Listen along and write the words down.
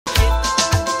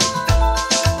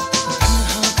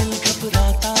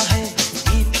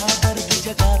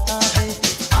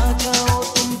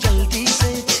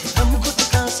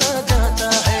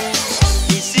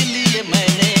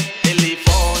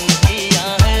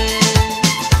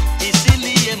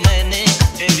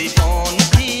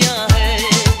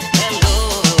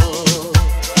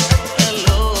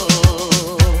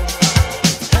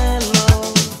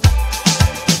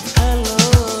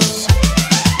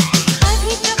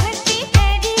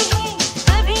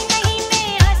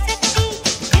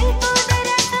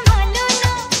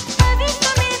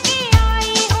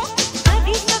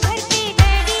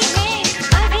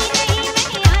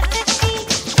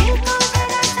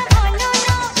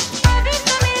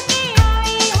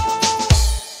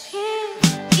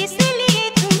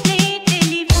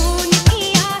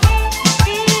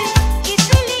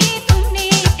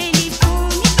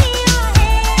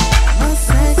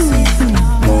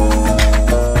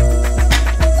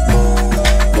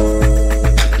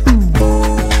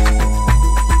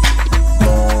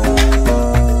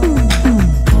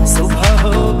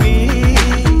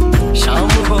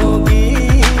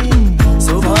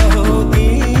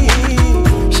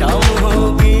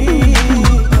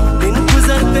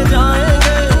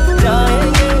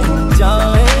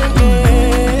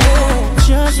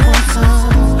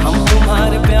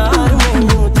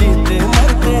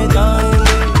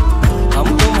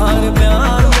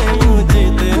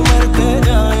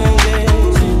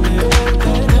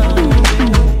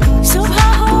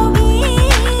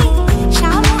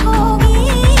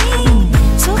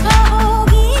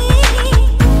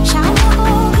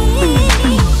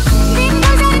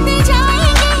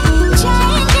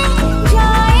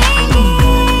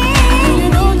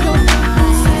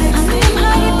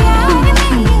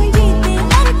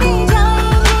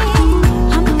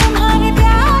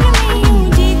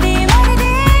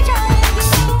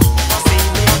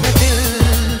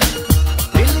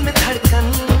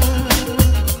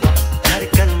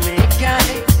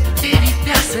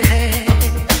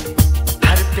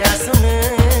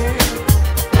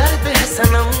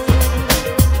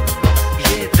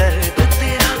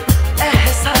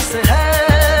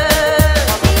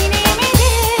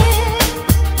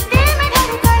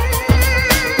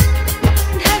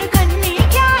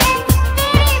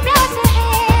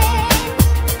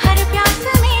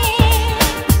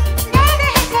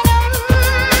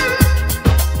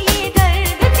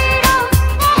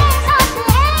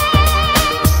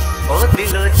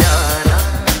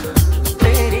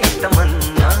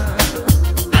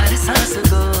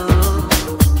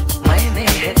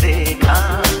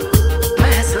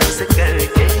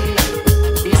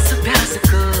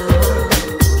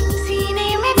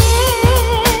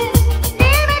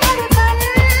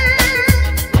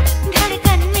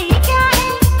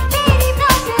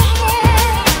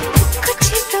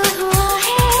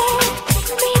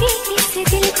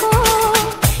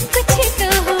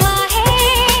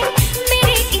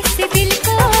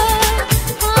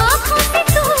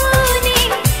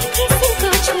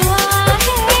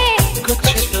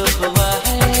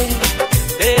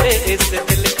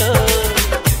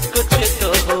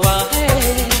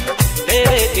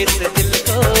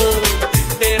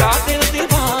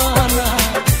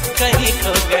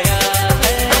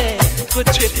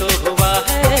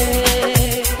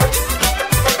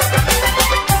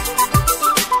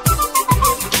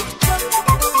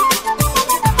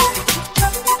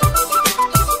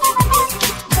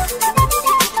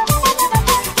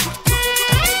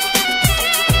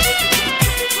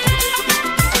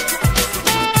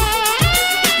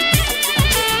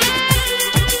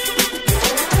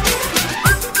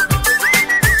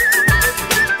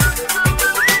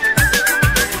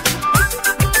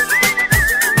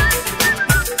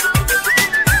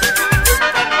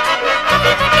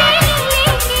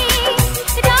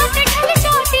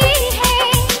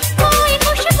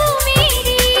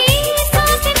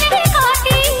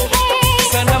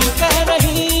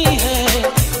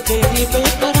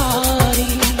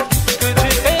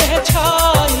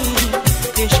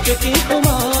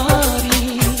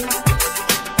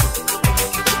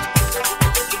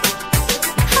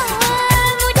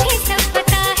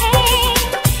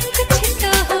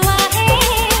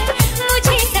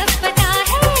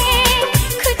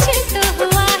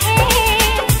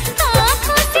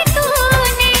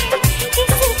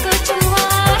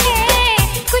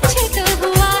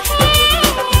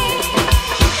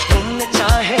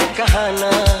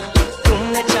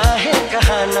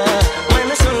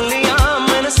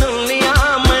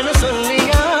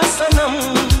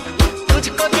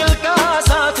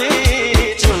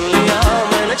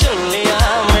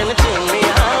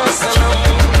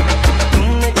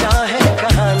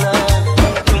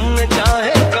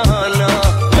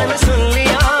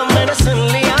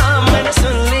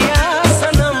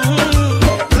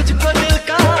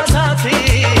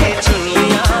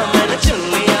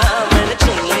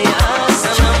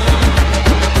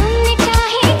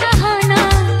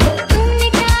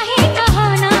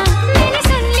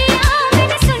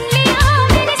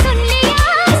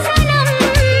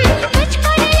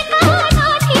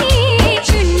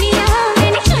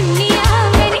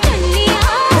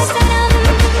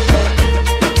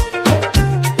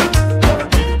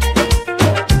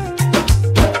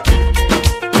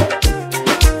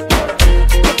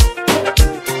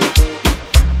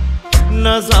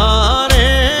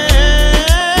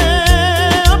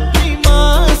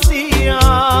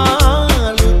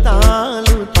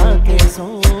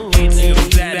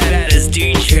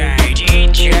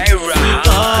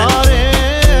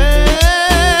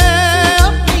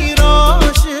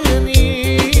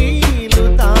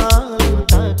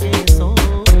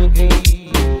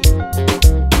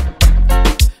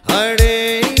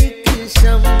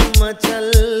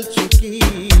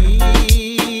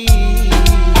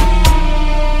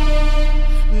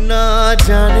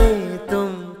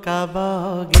कब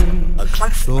आओगे,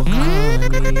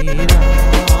 सुहानी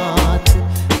रात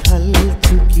ढल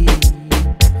चुकी,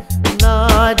 ना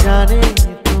जाने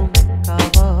तुम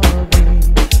कब आओगे,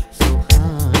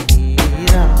 सुहानी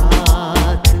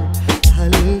रात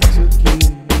ढल चुकी,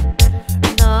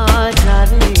 ना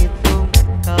जाने तुम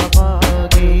कब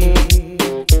आओगे।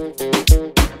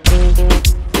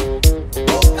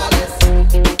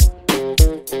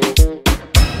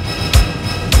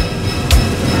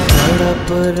 तड़प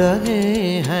रहे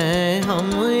हैं हम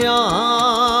यहाँ,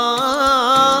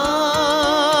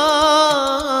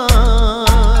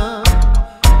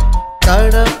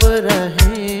 तड़प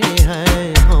रहे हैं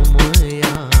हम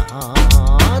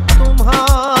यहाँ,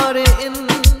 तुम्हारे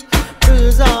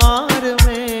इंतजार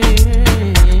में,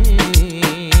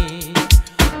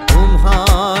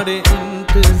 तुम्हारे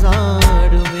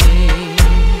इंतजार में।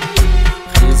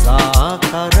 खिज़ा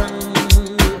का रंग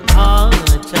आ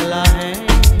चला है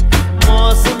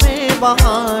मौसमे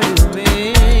बहार में,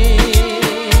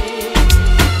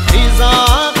 खिज़ा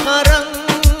का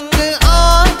रंग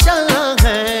आ चला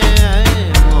है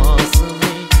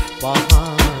मौसमे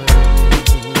बहार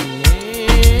में,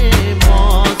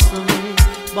 मौसमे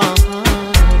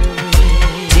बहार में।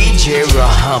 DJ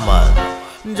Rahaman।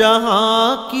 जहाँ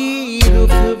की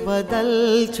रुख बदल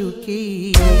चुकी,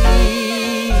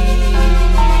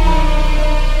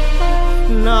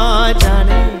 ना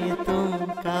जाने तुम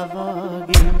कब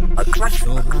आओगे,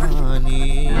 सुहानी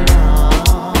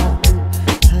रात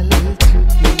ढल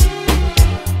चुकी,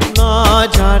 ना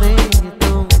जाने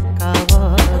तुम कब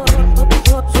आओगे।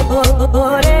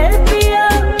 ओरे पिया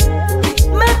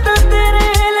मैं तो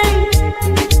तेरे लिए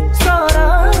सोना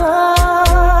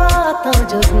तो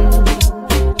जगू,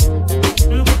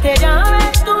 जिथे जावे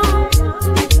तू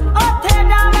ओथे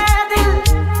जावे दिल,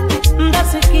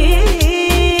 दस की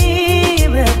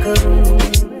मैं करूं,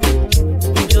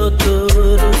 जो तू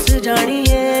रुस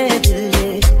जानिए दिल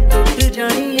टूट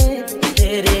जानिए,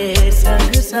 तेरे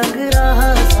संग संग राह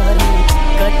सारी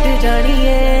कट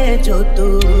जानिए, जो तू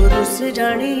रुस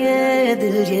जानिए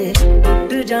दिल ये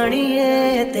टूट जानिए,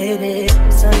 तेरे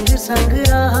संग संग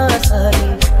राह सारी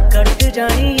कट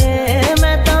जानिए।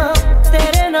 मैं तो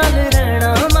तेरे नाल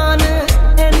रहना मान,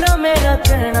 इन्ना मेरा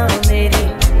कहना, मेरी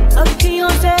अखियों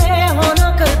से होना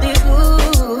कदी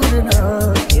दूर ना,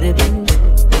 तेरे बिन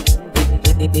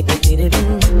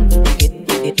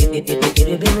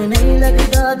तेरे बिन नहीं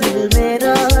लगता दिल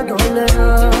मेरा ढोलना,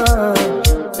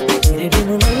 तेरे बिन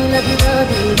नहीं लगता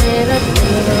दिल मेरा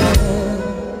ढोलना।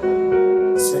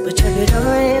 सब छड़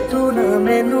जाए तू ना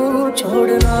मैनू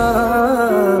छोड़ना,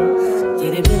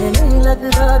 तेरे बिन नहीं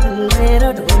लगता दिल मेरा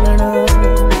ढोलना।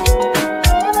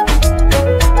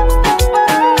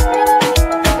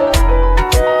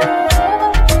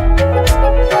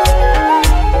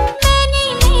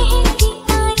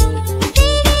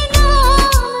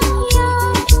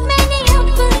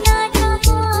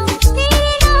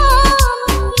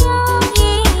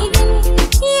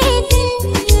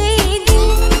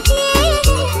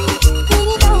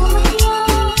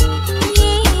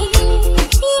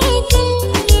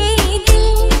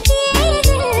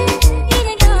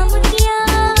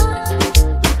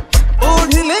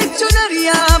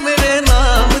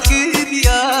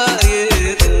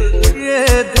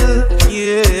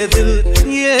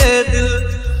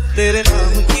 तेरे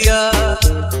नाम किया,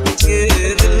 ये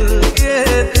दिल ये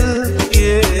दिल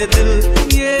ये दिल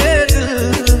ये दिल,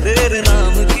 तेरे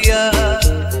नाम किया,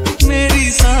 मेरी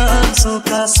सांसों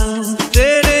का संग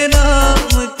तेरे नाम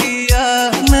किया,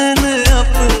 मैंने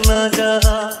अपना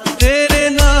जहां तेरे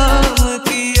नाम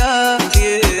किया,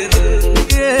 ये दिल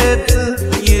ये दिल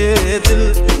ये दिल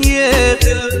ये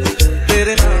दिल,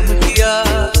 तेरे नाम किया,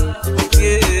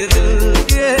 ये दिल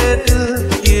ये दिल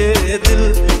ये दिल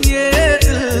ये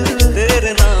दिल,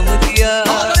 तेरे नाम किया।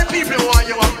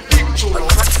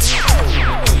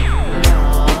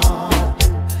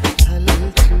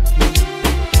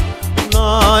 ना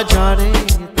जाने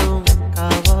तुम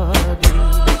कब आओगे,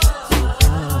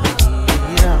 सुहानी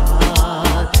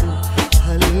रात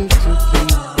ढल चुकी,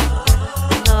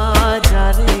 ना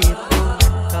जाने तुम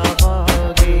कब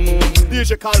आओगे।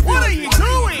 What are you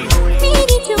doing?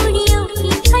 मेरी चूड़ियों की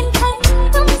खन खन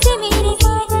तुमसे मेरे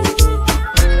साजन,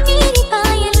 मेरी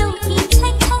पायलों की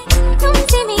खन खन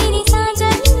तुमसे मेरे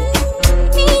साजन,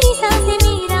 मेरी सांसें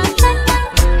मेरा तन मन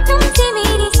तुमसे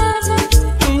मेरे साजन,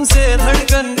 तुमसे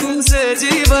धड़कन तुमसे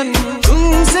जीवन,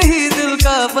 तुमसे ही दिल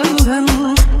का बंधन,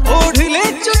 ओढ़ ले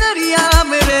चुनरिया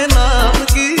मेरे नाम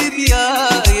की दिया,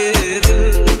 ये दिल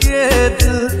ये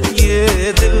दिल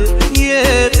ये दिल ये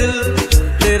दिल,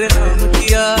 तेरे नाम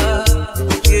किया,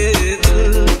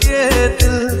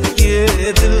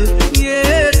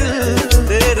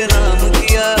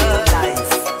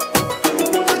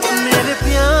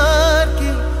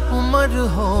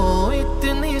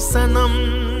 सनम।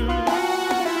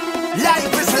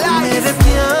 Life is life. मेरे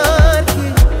प्यार की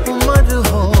उम्र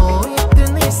हो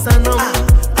इतनी सनम,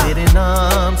 तेरे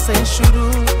नाम से शुरू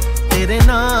तेरे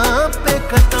नाम पे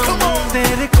खत्म।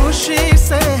 तेरी खुशी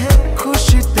से है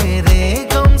खुशी, तेरे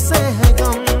गम से है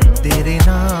गम, तेरे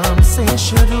नाम से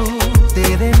शुरू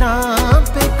तेरे नाम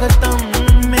पे खत्म।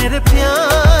 मेरे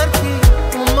प्यार की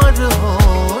उम्र हो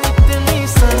इतनी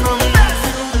सनम।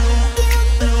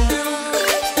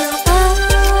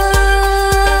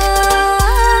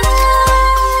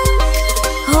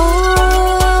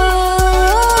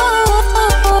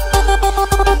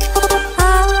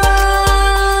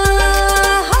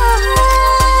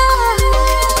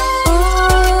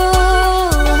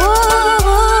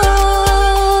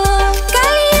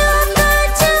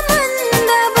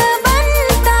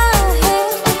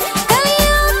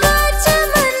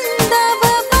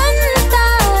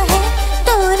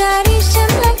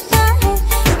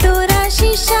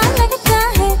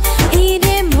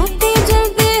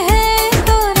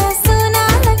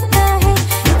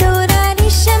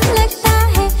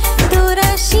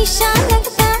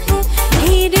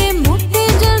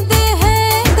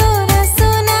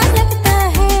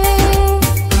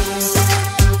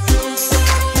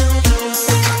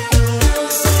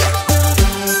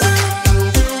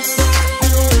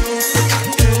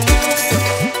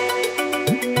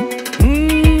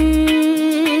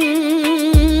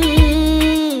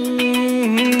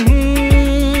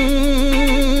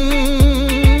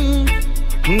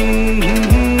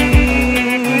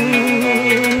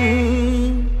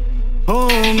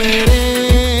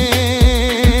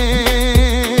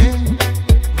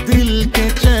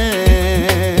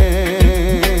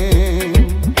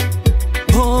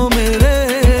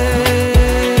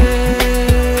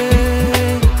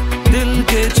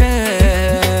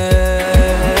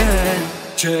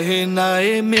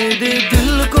 मेरे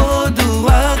दिल को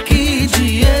दुआ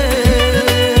कीजिए,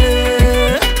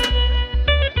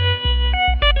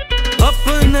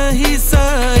 अपना ही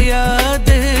साया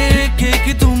देखे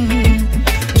कि तुम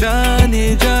जाने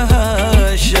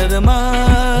जहां शर्मा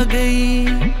गई।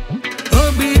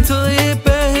 अभी तो ये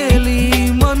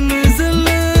पहली मंजिल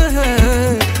है,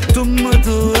 तुम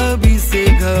तो अभी से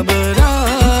घबरा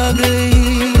गई।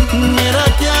 मेरा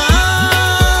क्या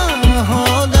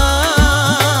होगा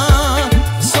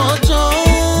सोचो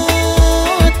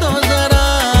तो जरा,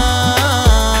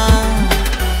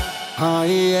 हाँ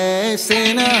ऐसे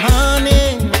नहाने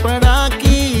पड़ा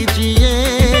कीजिए।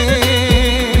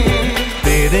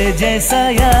 तेरे जैसा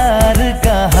यार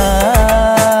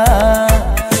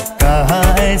कहाँ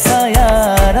ऐसा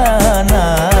यार आना,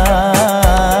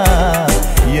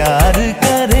 यार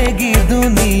करेगी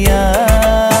दुनिया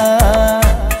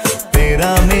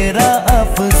तेरा मेरा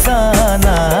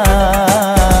अफसाना।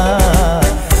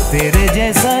 तेरे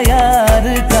जैसा यार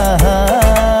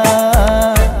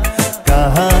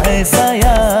कहाँ ऐसा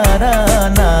यार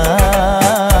आना,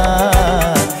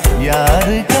 यार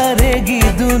करेगी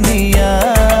दुनिया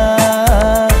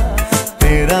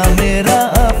तेरा मेरा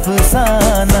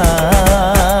अफसाना।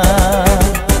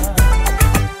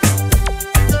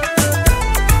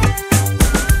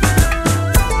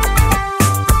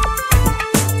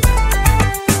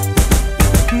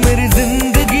 मेरी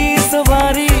जिंदगी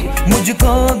सवारी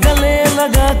मुझको गले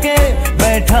लगा के,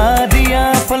 बैठा दिया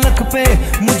पलक पे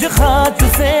मुझे खाक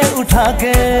से उठा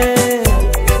के।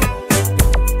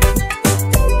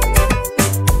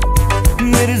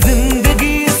 मेरी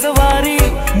जिंदगी सवारी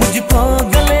मुझको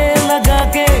गले लगा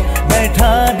के,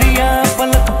 बैठा दिया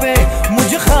पलक पे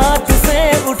मुझे खाक से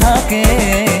उठा के।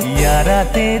 यारा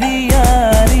तेरी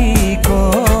यारी को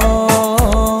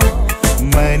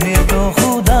मैंने तो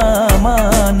खुदा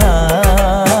माना,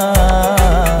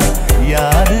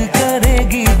 यार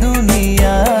करेगी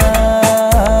दुनिया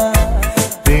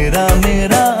तेरा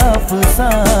मेरा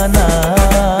अफसाना।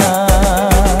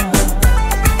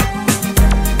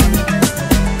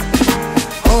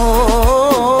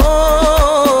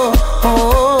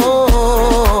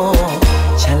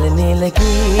 चलने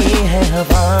लगी है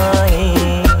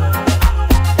हवाएं,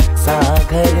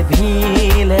 सागर भी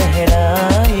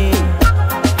लहराए।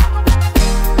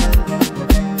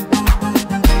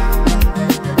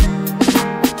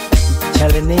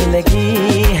 चलने लगी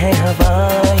है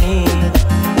हवाएं,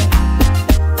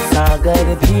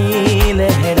 सागर भी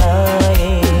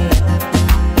लहराए।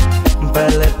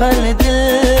 पल पल दिल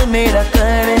मेरा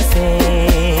कर से,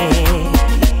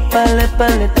 पल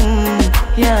पल तुम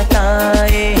याद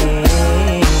आए।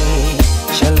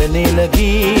 चलने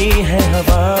लगी है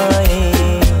हवाएं,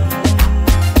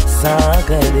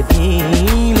 सागर भी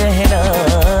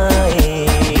लहराए।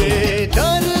 ये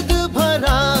दर्द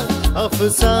भरा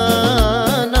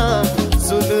अफसाना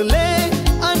सुन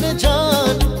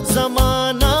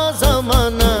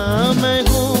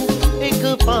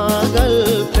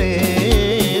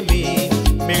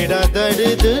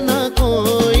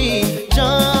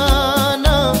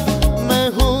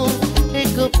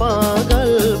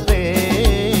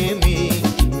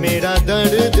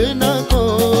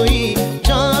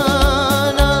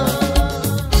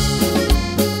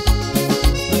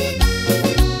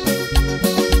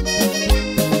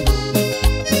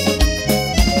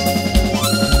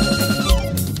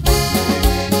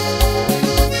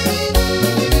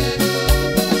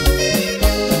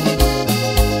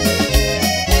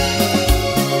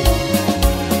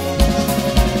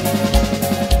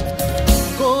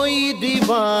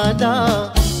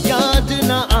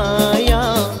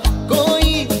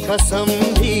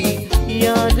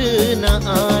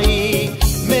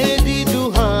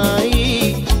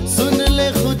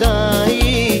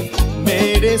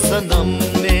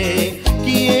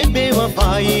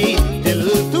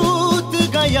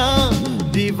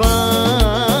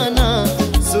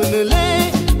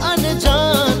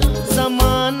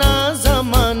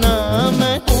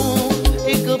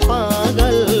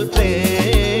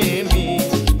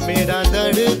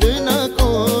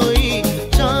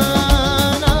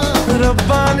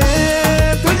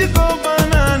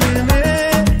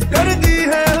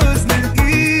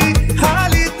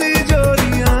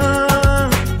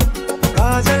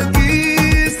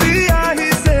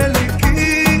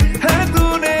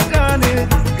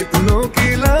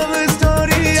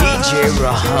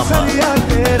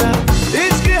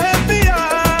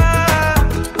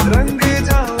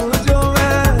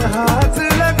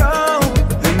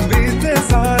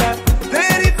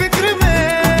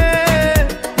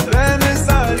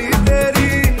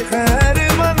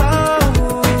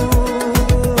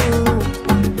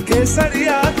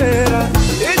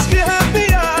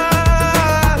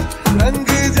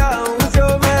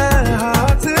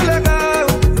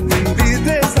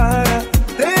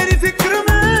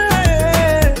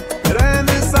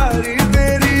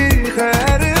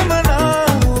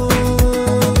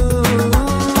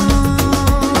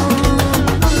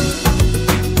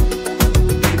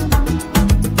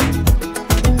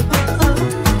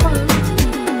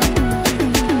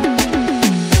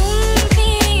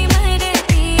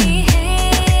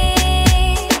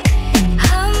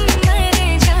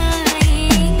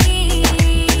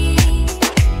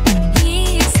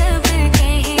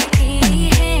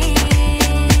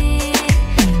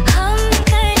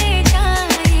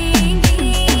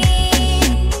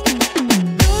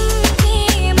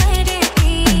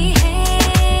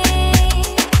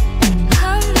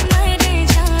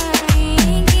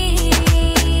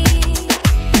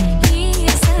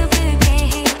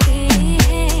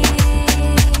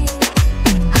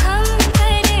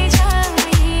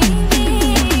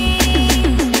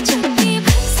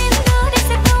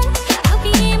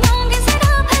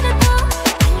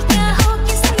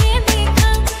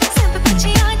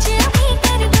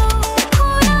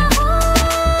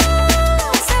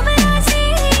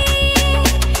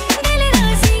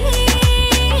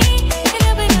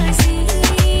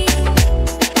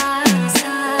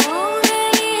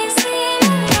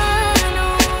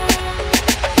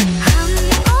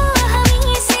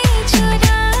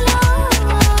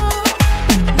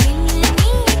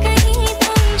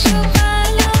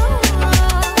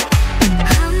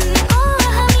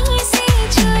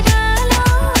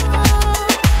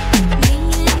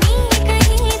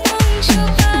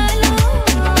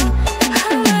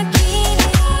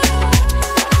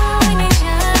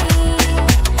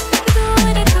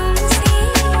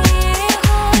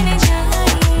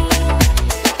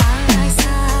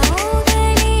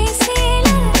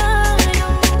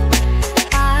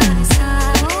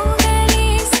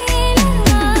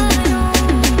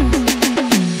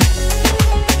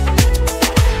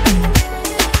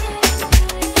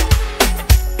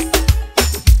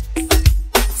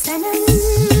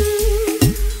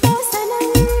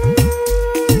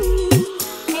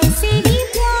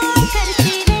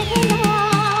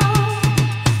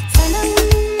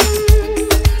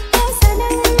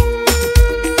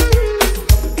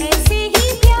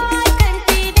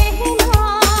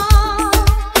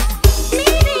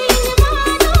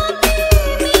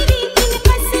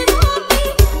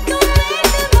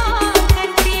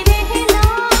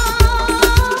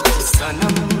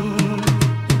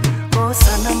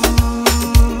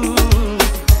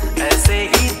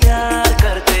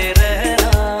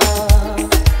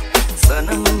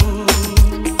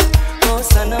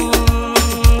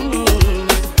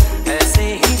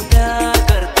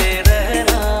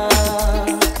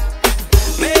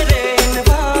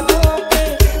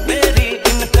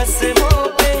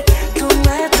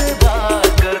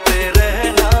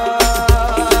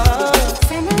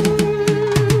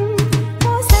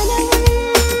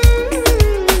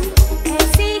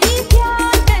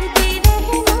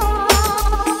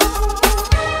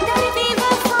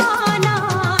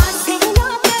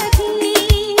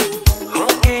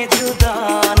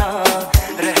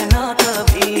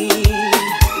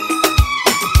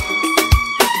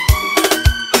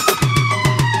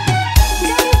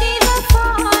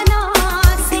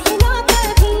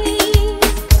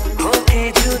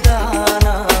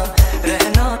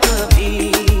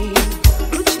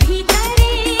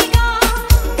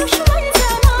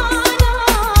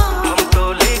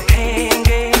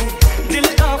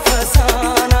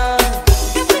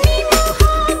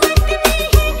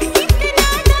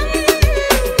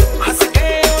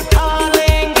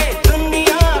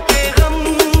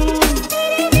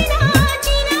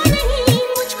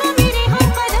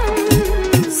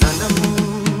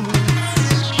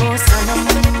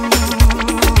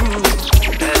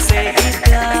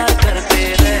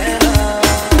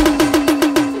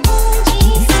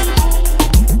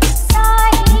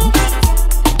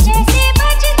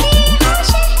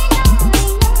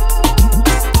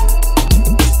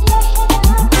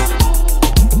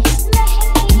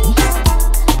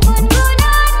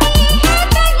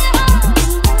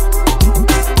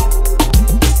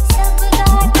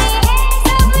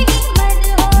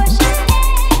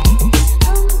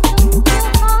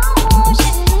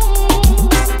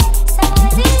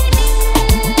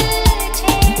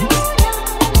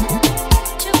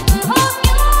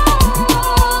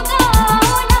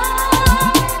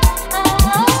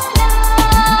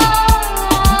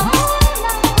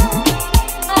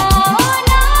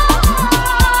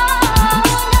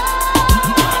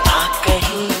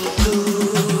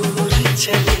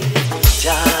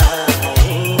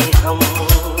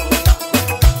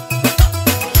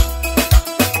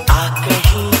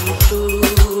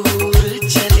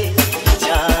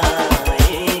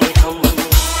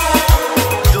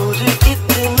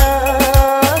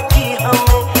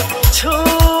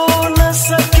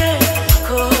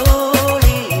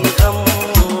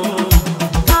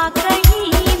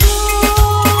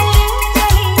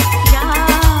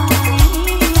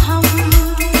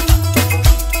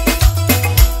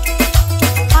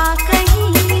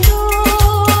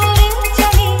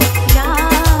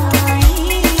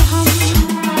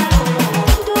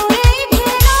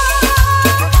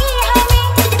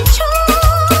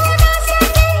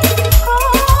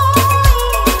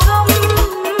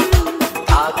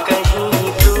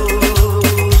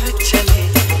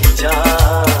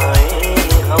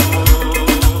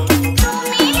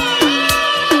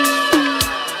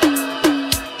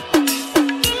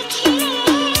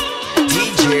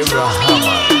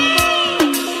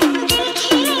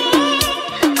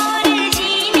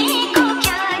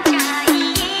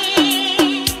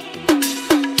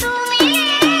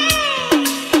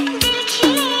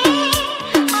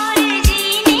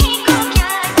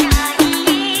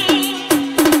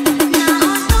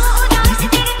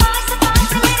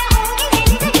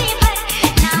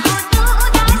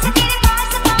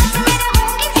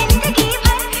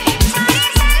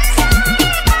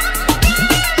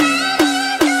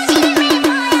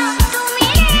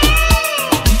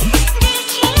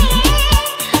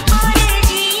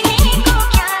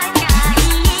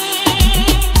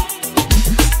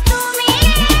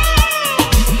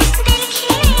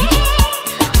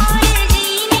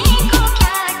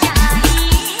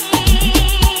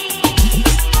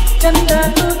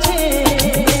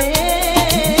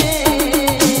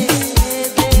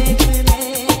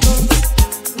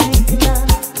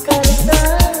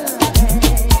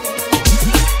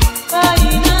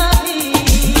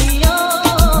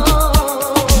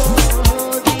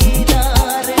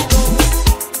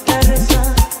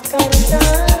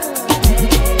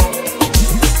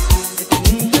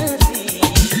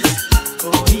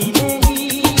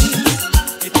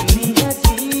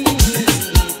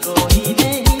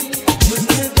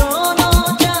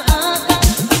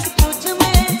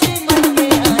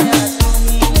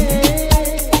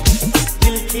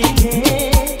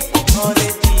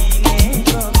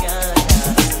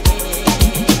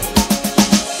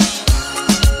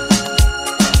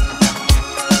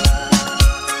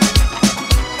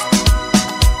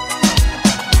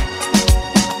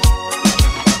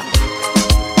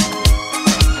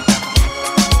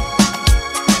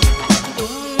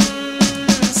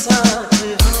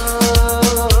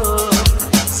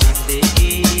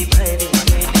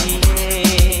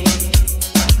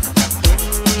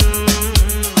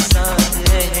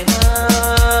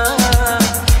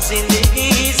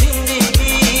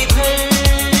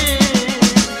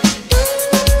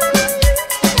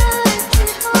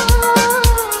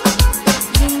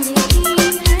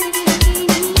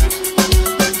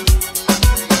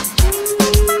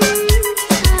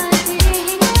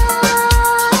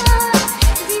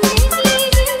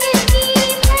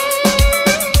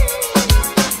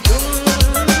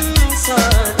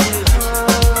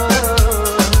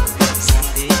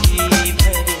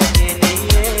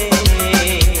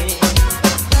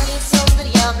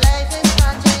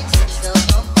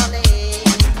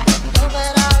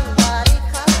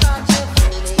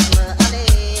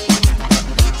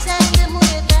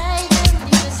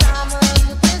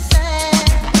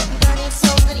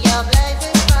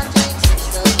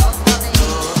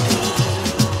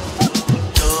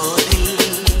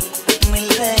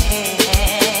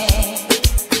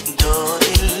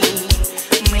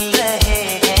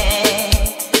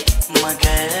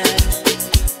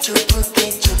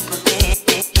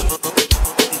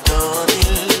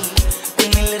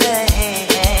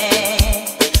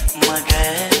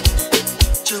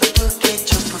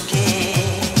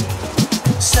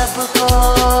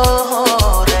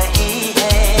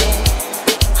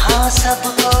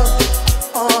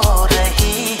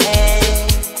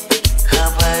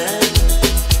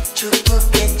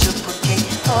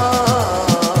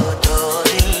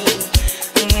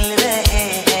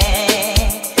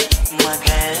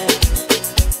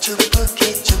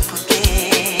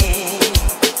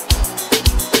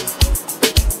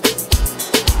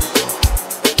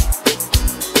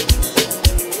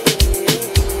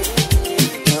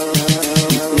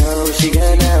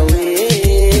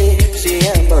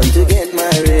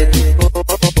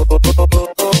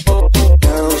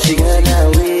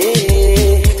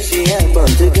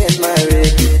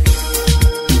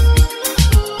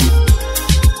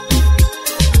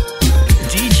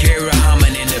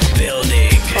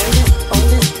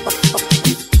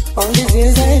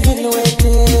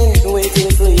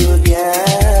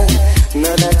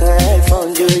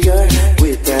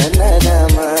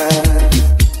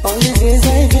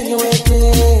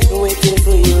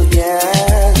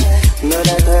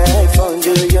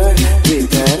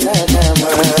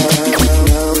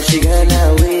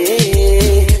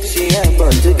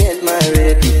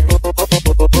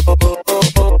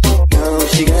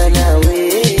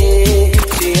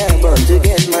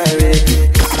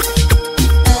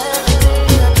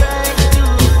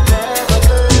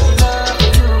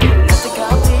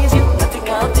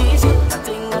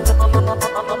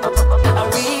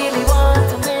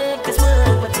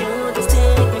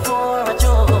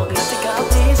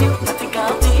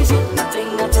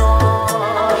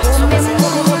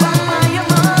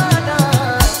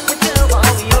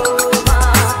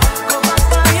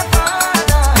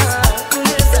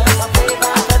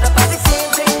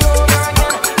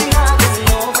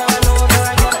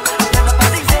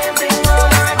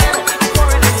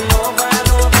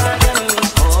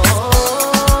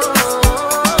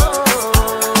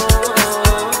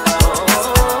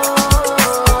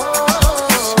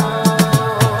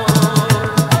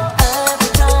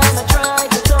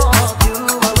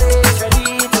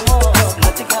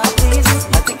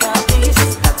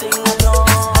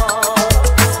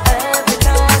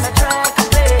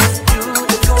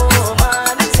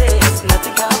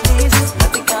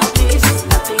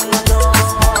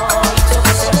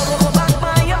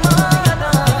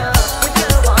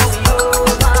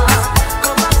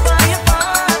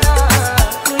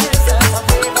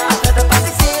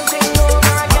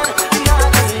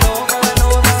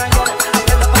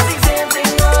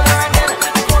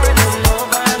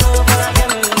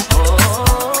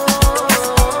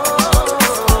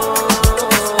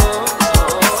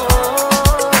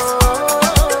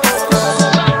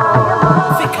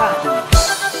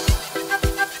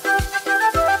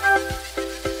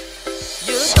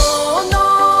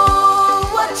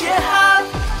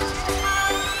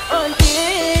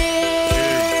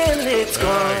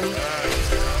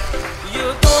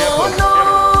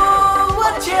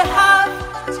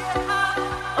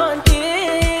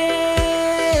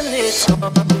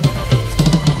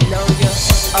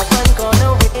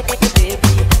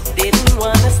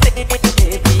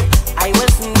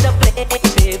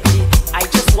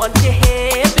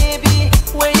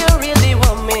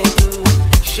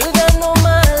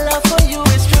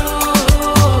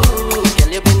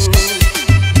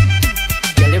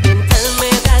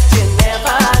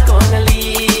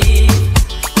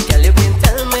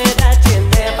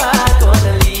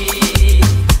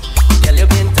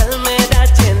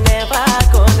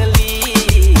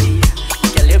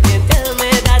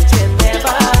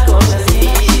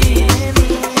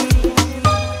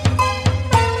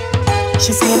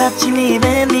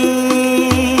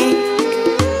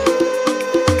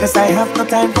 'cause I have no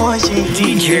time for she.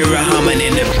 DJ Rahaman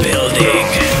in the building.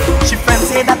 She friends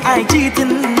say that I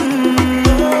cheating,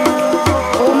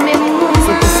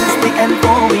 so this is the end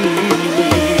for me.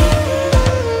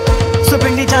 So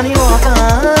bring the Johnny Walker,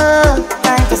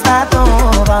 time to start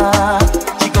over.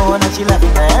 She gone and she left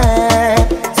me,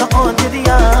 so on to the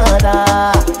other.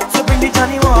 So bring the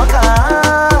Johnny Walker,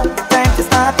 time to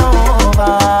start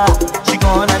over. She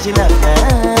gone and she left me,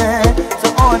 so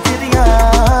on to the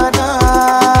other.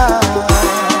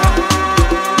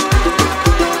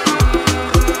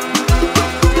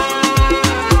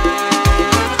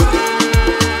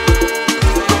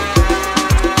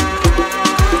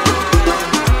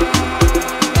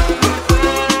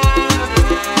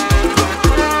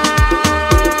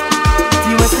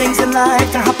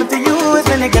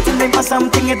 for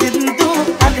something you didn't do,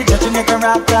 and the judge will make a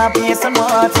rock based on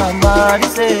what somebody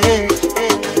said.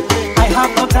 I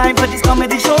have no time for this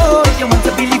comedy show. If you want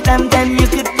to believe them, then you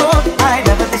could go. I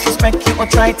never disrespect you or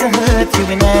try to hurt you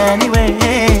in any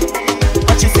way.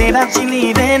 But she say that she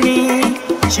needed me,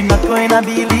 she not going to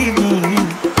believe me.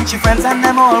 She friends and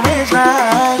them always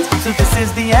right, so this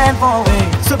is the end for me.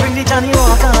 So bring the Johnny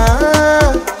Walker,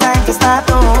 time to start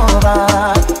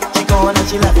over. She gone and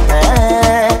she left me,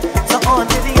 so on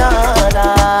to the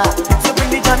other. So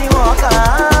bring the Johnny Walker,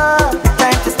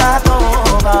 time to start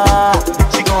over.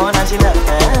 She gone and she left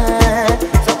me,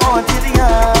 so on to the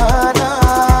other.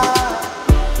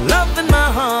 Love in my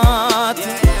heart,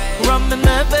 rum in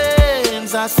my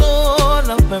veins, I so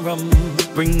love my rum.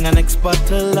 Bring an next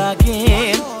bottle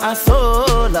again. I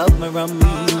so love my rum.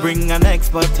 Bring an next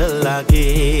bottle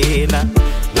again.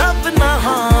 Love in my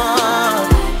heart,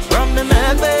 rum in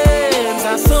my veins.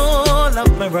 I so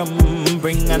love my rum.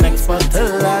 Bring an next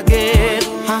bottle again.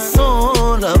 I so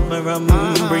love my rum.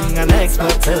 Bring an next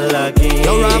bottle again.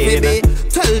 Yo, baby,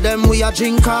 tell them we a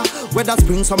drinker, whether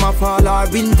spring, summer, fall or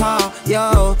winter.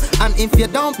 Yo, and if you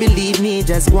don't believe me,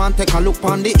 just go and take a look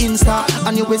on the Insta,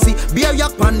 and you will see beer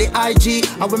yak on the IG.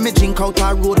 And when me drink out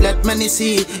our road, let many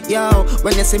see. Yo,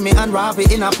 when you see me and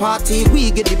Ravi in a party,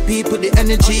 we get the people the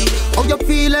energy. How you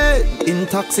feeling?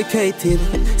 Intoxicated.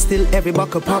 Still every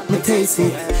buckle pop me taste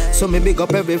it. So me big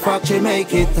up every factory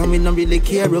make it, and we don't really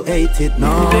care who hate it.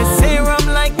 No. They say I'm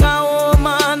like a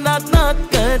woman, that's not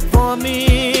good for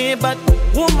me, but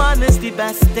woman is the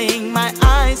best thing my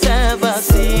eyes ever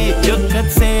see. You could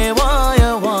say what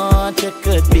you want, you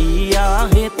could be a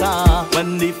hitter.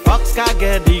 When the fox can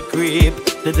get the grip,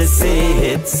 did they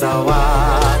say it's so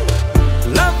hard?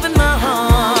 Love in my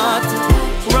heart,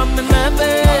 rum in my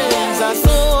veins. I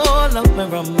so love my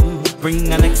rum.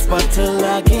 Bring an next bottle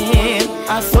again.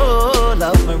 I so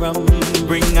love my rum.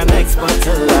 Bring an next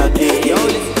bottle again.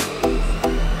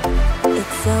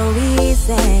 It's so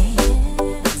easy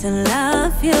to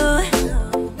love you.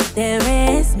 There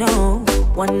is no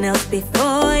one else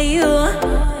before you.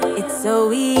 It's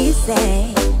so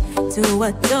easy to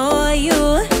adore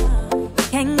you.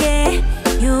 Can't get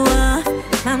you off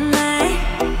my mind,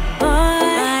 boy.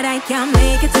 But I can't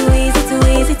make it too easy, too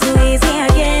easy, too easy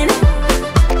again.